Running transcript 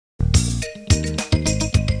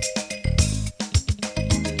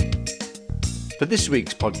For this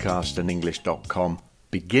week's podcast on English.com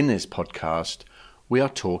Beginners Podcast, we are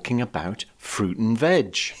talking about fruit and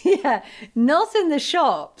veg. Yeah, not in the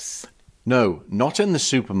shops. No, not in the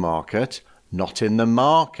supermarket, not in the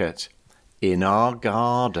market, in our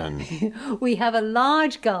garden. We have a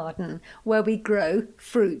large garden where we grow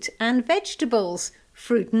fruit and vegetables,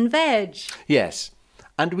 fruit and veg. Yes,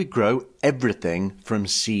 and we grow everything from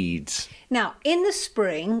seeds. Now, in the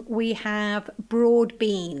spring, we have broad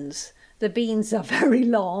beans. The beans are very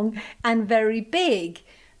long and very big.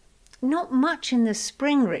 Not much in the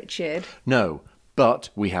spring, Richard. No,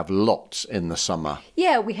 but we have lots in the summer.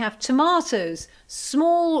 Yeah, we have tomatoes,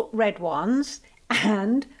 small red ones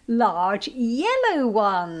and large yellow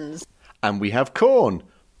ones. And we have corn,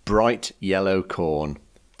 bright yellow corn,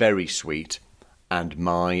 very sweet, and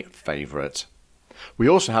my favourite. We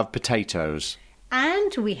also have potatoes.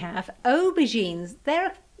 And we have aubergines. They're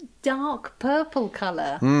a dark purple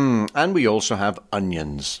colour. And we also have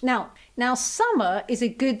onions. Now summer is a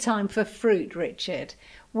good time for fruit, Richard.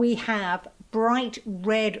 We have bright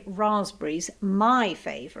red raspberries, my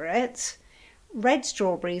favourite, red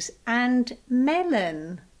strawberries and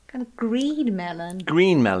melon, kind of green melon.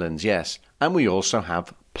 Green melons, yes. And we also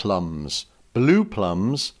have plums. Blue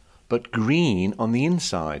plums, but green on the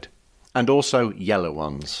inside. And also yellow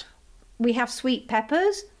ones. We have sweet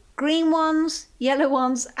peppers, green ones, yellow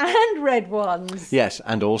ones and red ones. Yes,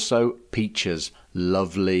 and also peaches.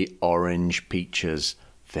 Lovely orange peaches.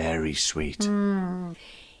 Very sweet. In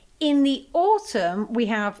the autumn, we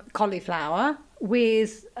have cauliflower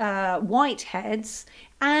with white heads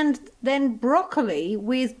and then broccoli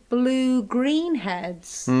with blue-green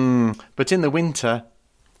heads. But in the winter,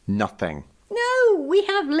 nothing. No, we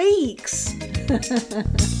have leeks.